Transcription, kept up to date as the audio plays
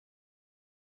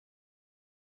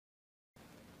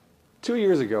2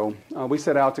 years ago, we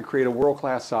set out to create a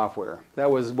world-class software that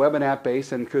was web and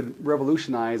app-based and could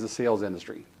revolutionize the sales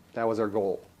industry. That was our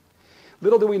goal.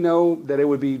 Little did we know that it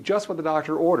would be just what the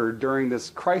doctor ordered during this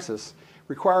crisis,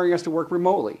 requiring us to work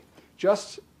remotely,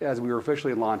 just as we were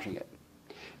officially launching it.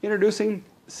 Introducing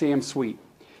SAMSuite.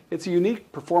 It's a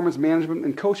unique performance management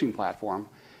and coaching platform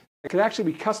that can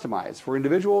actually be customized for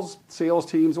individuals, sales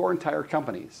teams, or entire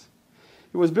companies.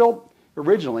 It was built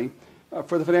originally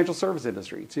for the financial service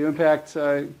industry to impact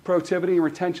productivity and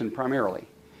retention primarily.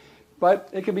 But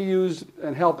it can be used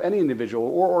and help any individual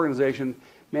or organization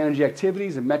manage the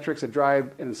activities and metrics that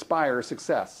drive and inspire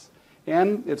success.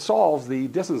 And it solves the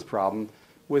distance problem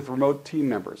with remote team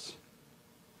members.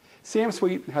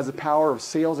 SAMSuite has the power of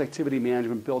sales activity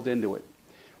management built into it,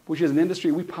 which is an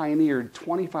industry we pioneered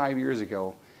 25 years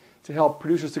ago to help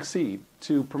producers succeed,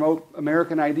 to promote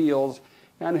American ideals,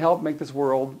 and help make this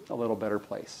world a little better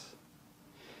place.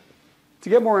 To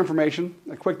get more information,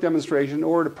 a quick demonstration,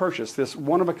 or to purchase this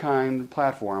one-of-a-kind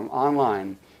platform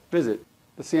online, visit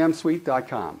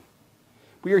thesamsuite.com.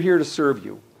 We are here to serve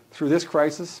you through this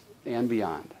crisis and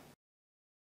beyond.